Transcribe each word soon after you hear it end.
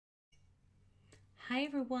Hi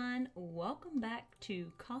everyone, welcome back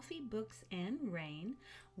to Coffee, Books, and Rain,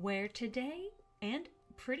 where today and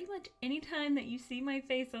pretty much any time that you see my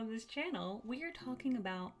face on this channel, we are talking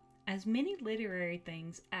about as many literary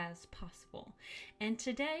things as possible. And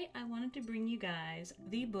today I wanted to bring you guys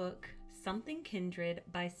the book Something Kindred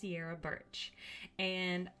by Ciera Burch.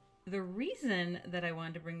 And the reason that I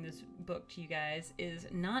wanted to bring this book to you guys is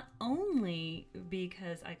not only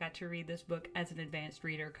because I got to read this book as an advanced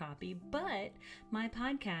reader copy, but my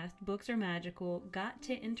podcast, Books Are Magical, got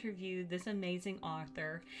to interview this amazing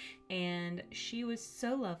author, and she was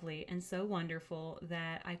so lovely and so wonderful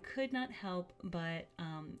that I could not help but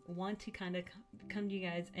want to kind of come to you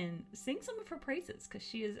guys and sing some of her praises, because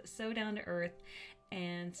she is so down to earth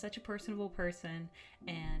and such a personable person,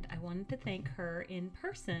 and I wanted to thank her in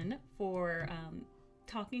person for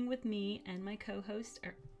talking with me and my co-host.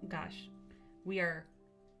 We are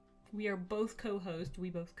both co-hosts. We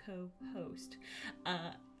both co-host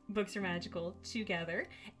Books Are Magical together,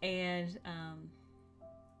 and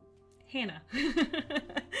Hannah.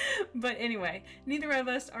 But anyway, neither of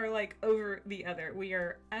us are like over the other. We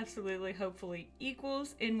are absolutely, hopefully,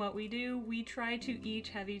 equals in what we do. We try to each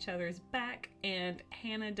have each other's back, and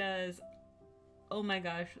Hannah does, oh my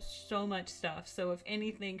gosh, so much stuff. So if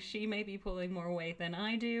anything, she may be pulling more weight than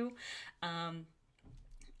I do.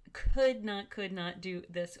 Could not do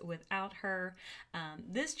this without her.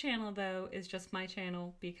 This channel, though, is just my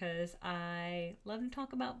channel because I love to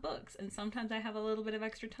talk about books, and sometimes I have a little bit of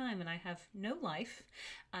extra time and I have no life.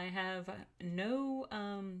 I have no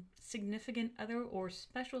significant other or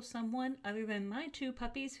special someone other than my two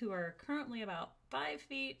puppies, who are currently about 5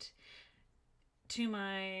 feet to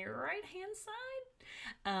my right hand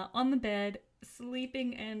side on the bed,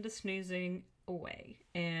 sleeping and snoozing away.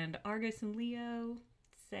 And Argus and Leo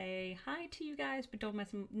say hi to you guys, but don't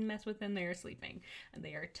mess with them. They are sleeping, and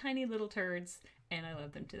they are tiny little turds, and I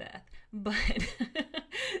love them to death. But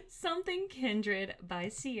Something Kindred by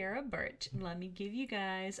Ciera Burch. Let me give you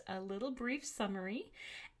guys a little brief summary,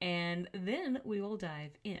 and then we will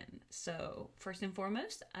dive in. So first and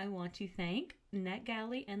foremost, I want to thank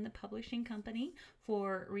NetGalley and the publishing company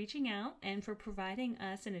for reaching out and for providing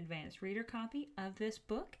us an advanced reader copy of this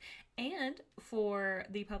book, and for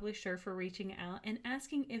the publisher for reaching out and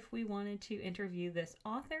asking if we wanted to interview this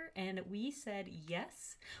author, and we said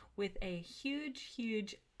yes, with a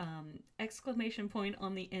huge exclamation point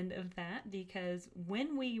on the end of that, because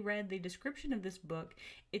when we read the description of this book,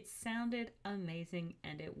 it sounded amazing,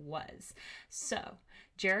 and it was. So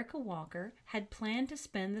Jerica Walker had planned to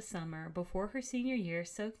spend the summer before her senior year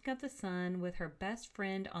soaking up the sun with her best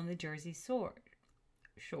friend on the Jersey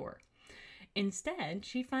shore. Instead,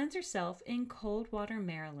 she finds herself in Coldwater,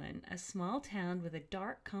 Maryland, a small town with a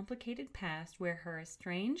dark, complicated past where her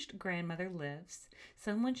estranged grandmother lives,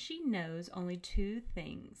 someone she knows only two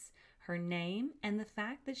things: her name and the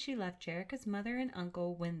fact that she left Jerica's mother and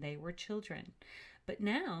uncle when they were children. But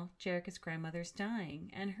now, Jerica's grandmother's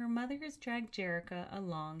dying, and her mother has dragged Jerica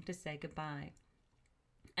along to say goodbye.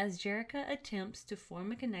 As Jerica attempts to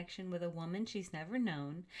form a connection with a woman she's never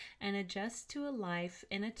known and adjusts to a life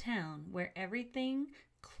in a town where everything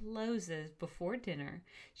closes before dinner,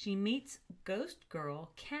 she meets Ghost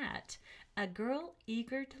Girl Kat, a girl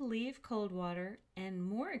eager to leave Coldwater and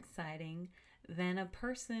more exciting than a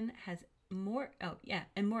person has more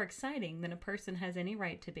exciting than a person has any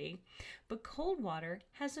right to be. But Coldwater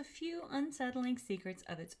has a few unsettling secrets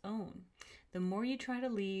of its own. The more you try to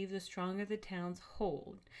leave, the stronger the town's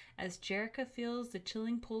hold. As Jerica feels the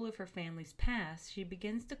chilling pull of her family's past, she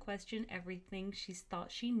begins to question everything she's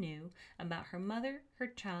thought she knew about her mother, her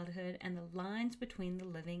childhood, and the lines between the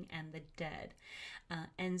living and the dead.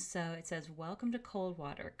 And so it says, welcome to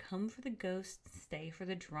Coldwater. Come for the ghosts, stay for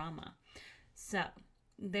the drama. So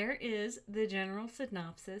there is the general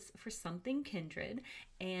synopsis for Something Kindred,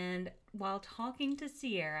 and while talking to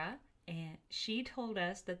Ciera, and she told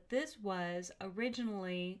us that this was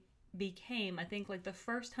originally became, I think, like the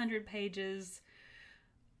first 100 pages,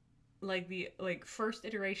 like the first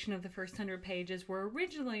iteration of the first 100 pages were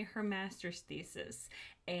originally her master's thesis,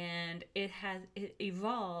 and it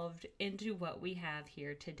evolved into what we have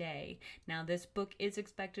here today. Now, this book is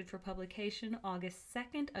expected for publication August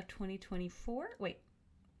 2nd of 2024. Wait,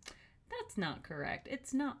 that's not correct.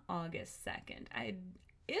 It's not August 2nd.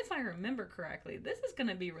 If I remember correctly, this is going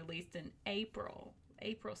to be released in April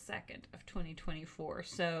 2nd of 2024.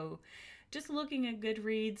 So just looking at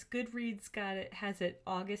Goodreads has it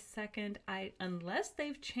August 2nd. Unless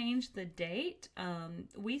they've changed the date.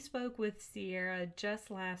 We spoke with Ciera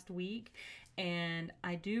just last week, and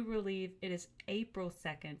I do believe it is April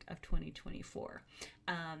 2nd of 2024.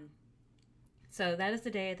 So that is the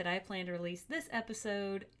day that I plan to release this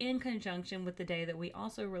episode, in conjunction with the day that we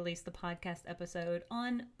also release the podcast episode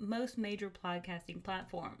on most major podcasting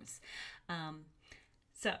platforms.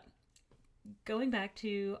 So going back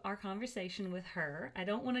to our conversation with her, I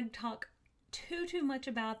don't want to talk too much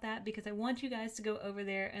about that because I want you guys to go over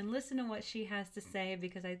there and listen to what she has to say,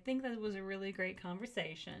 because I think that was a really great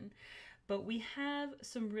conversation. But we have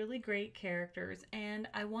some really great characters, and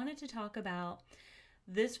I wanted to talk about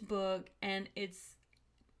this book and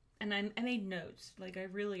I made notes. Like I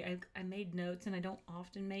made notes, and I don't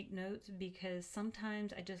often make notes because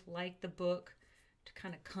sometimes I just like the book to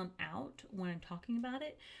kind of come out when I'm talking about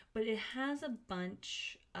it. But it has a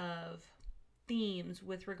bunch of themes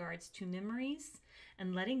with regards to memories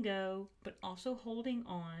and letting go, but also holding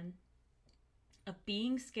on, of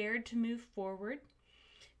being scared to move forward,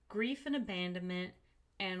 grief and abandonment,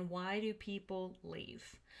 and why do people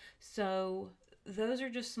leave. So those are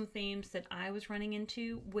just some themes that I was running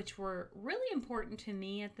into, which were really important to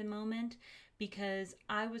me at the moment, because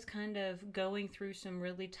I was kind of going through some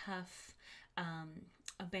really tough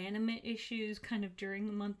abandonment issues kind of during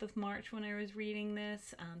the month of March when I was reading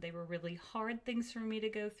this. They were really hard things for me to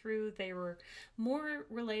go through. They were more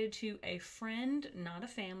related to a friend, not a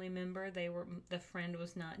family member. The friend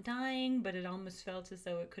was not dying, but it almost felt as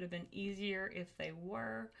though it could have been easier if they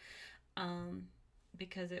were,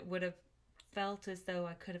 because it would have felt as though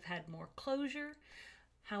I could have had more closure.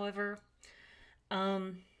 However,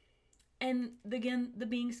 and again, the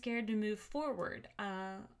being scared to move forward.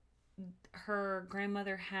 Her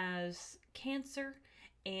grandmother has cancer,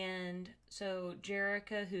 and so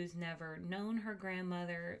Jerica, who's never known her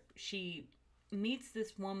grandmother, she meets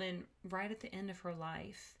this woman right at the end of her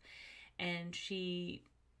life, and she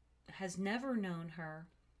has never known her.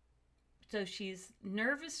 So she's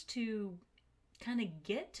nervous to kind of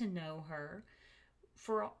get to know her,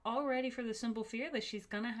 for the simple fear that she's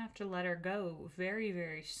gonna have to let her go very,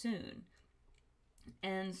 very soon.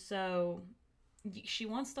 And so she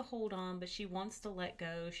wants to hold on, but she wants to let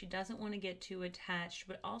go. She doesn't want to get too attached,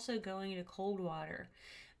 but also going to Coldwater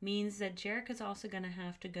means that Jerica's also going to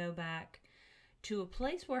have to go back to a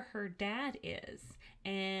place where her dad is.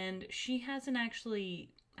 And she hasn't actually,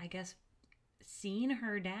 I guess, seen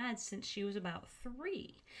her dad since she was about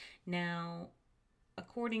 3. Now,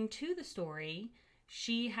 according to the story,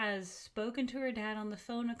 she has spoken to her dad on the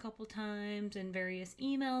phone a couple times and various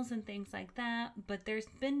emails and things like that, but there's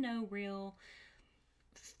been no real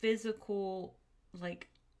physical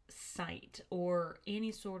sight or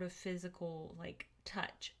any sort of physical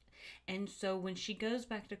touch. And so when she goes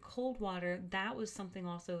back to Coldwater, that was something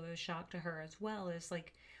also of a shock to her as well. Is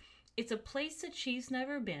it's a place that she's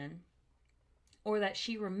never been or that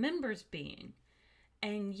she remembers being,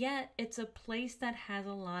 and yet it's a place that has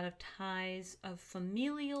a lot of ties, of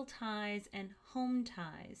familial ties and home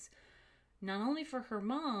ties, not only for her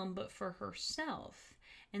mom but for herself.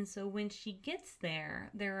 And so when she gets there,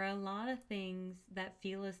 there are a lot of things that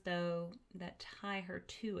feel as though that tie her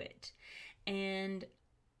to it. And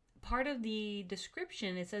part of the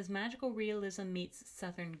description, it says magical realism meets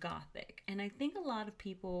Southern Gothic. And I think a lot of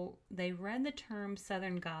people, they read the term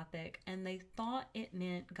Southern Gothic and they thought it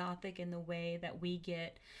meant Gothic in the way that we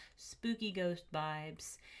get spooky ghost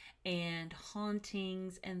vibes and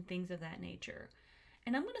hauntings and things of that nature.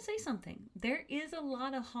 And I'm going to say something. There is a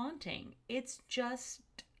lot of haunting. It's just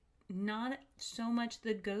not so much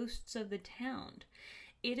the ghosts of the town.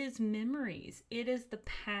 It is memories. It is the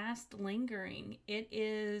past lingering. It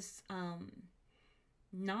is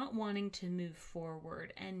not wanting to move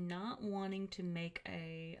forward and not wanting to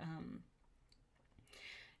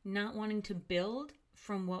not wanting to build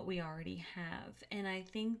from what we already have. And I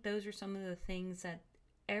think those are some of the things that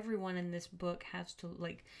everyone in this book has to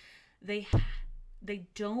they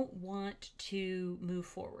don't want to move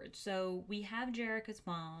forward. So we have Jerica's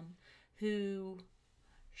mom, who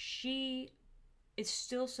she is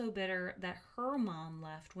still so bitter that her mom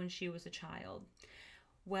left when she was a child.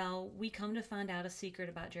 Well, we come to find out a secret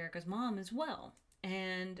about Jerica's mom as well.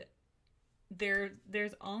 And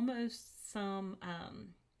there's almost some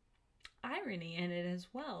irony in it as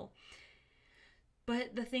well.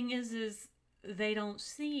 But the thing is they don't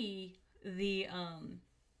see the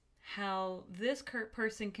how this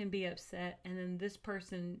person can be upset, and then this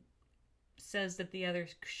person says that the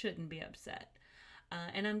others shouldn't be upset.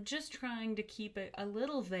 And I'm just trying to keep it a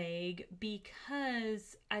little vague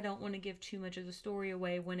because I don't want to give too much of the story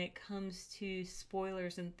away when it comes to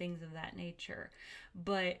spoilers and things of that nature.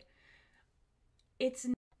 But it's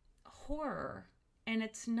not horror, and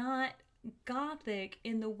it's not Gothic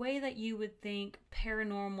in the way that you would think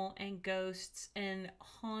paranormal and ghosts and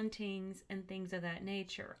hauntings and things of that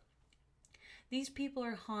nature. These people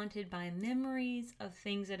are haunted by memories of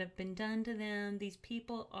things that have been done to them. These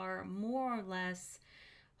people are more or less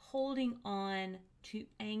holding on to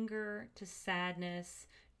anger, to sadness,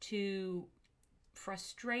 to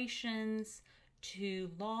frustrations, to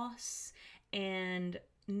loss, and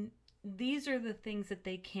these are the things that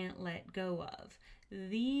they can't let go of.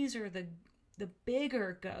 These are the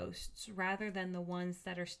bigger ghosts rather than the ones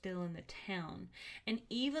that are still in the town. And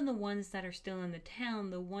even the ones that are still in the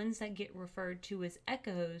town, the ones that get referred to as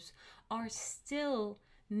echoes, are still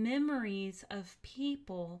memories of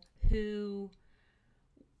people who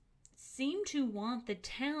seem to want the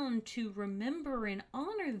town to remember and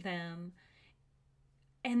honor them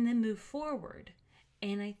and then move forward.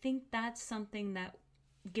 And I think that's something that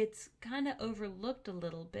gets kind of overlooked a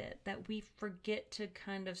little bit, that we forget to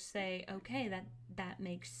kind of say, okay, that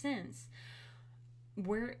makes sense.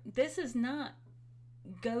 Where this is not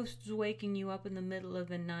ghosts waking you up in the middle of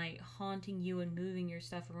the night, haunting you and moving your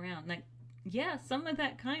stuff around. Like, yeah, some of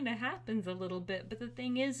that kind of happens a little bit, but the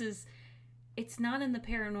thing is it's not in the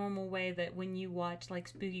paranormal way that when you watch like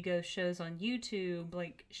spooky ghost shows on YouTube,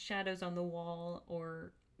 like Shadows on the Wall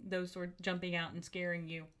or those sort of jumping out and scaring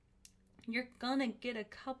you. You're gonna get a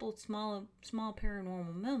couple small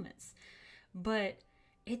paranormal moments, but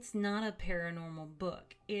it's not a paranormal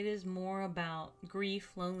book. It is more about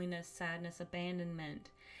grief, loneliness, sadness, abandonment.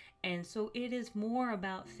 And so it is more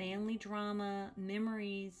about family drama,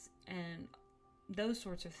 memories, and those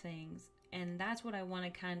sorts of things. And that's what I want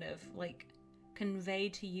to kind of like convey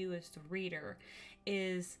to you as the reader,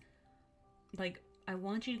 is like, I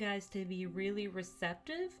want you guys to be really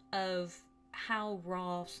receptive of how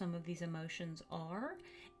raw some of these emotions are,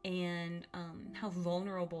 and how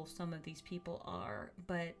vulnerable some of these people are,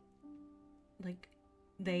 but like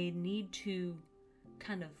they need to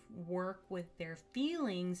kind of work with their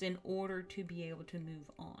feelings in order to be able to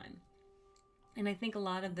move on. And I think a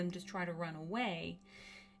lot of them just try to run away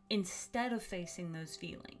instead of facing those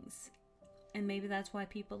feelings, and maybe that's why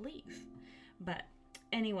people leave. But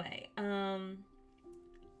anyway,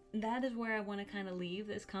 that is where I want to kind of leave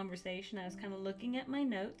this conversation. I was kind of looking at my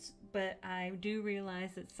notes, but I do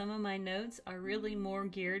realize that some of my notes are really more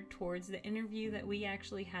geared towards the interview that we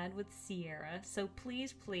actually had with Ciera. So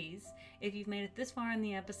please, if you've made it this far in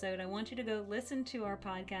the episode, I want you to go listen to our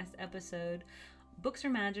podcast episode. Books Are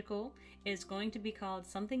Magical. It's going to be called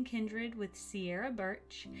Something Kindred with Ciera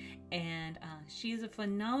Burch, and she is a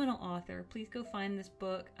phenomenal author. Please go find this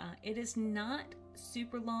book. It is not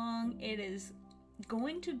super long. It is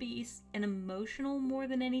going to be an emotional more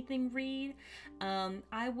than anything read.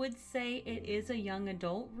 I would say it is a young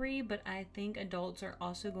adult read, but I think adults are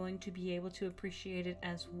also going to be able to appreciate it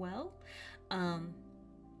as well.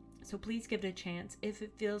 So please give it a chance if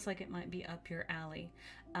it feels like it might be up your alley.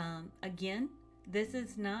 Again, this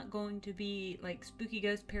is not going to be like spooky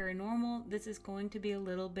ghost paranormal. This is going to be a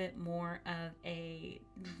little bit more of a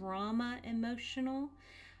drama emotional,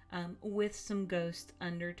 with some ghost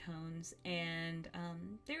undertones, and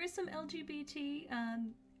there is some LGBT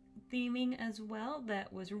theming as well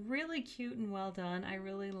that was really cute and well done. I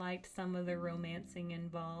really liked some of the romancing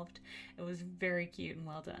involved. It was very cute and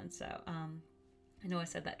well done. So I know I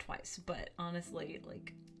said that twice, but honestly,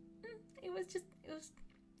 like, it was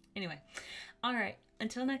anyway. All right,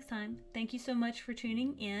 until next time, thank you so much for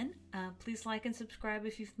tuning in. Please like and subscribe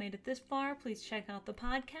if you've made it this far. Please check out the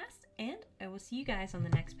podcast, and I will see you guys on the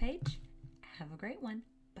next page. Have a great one.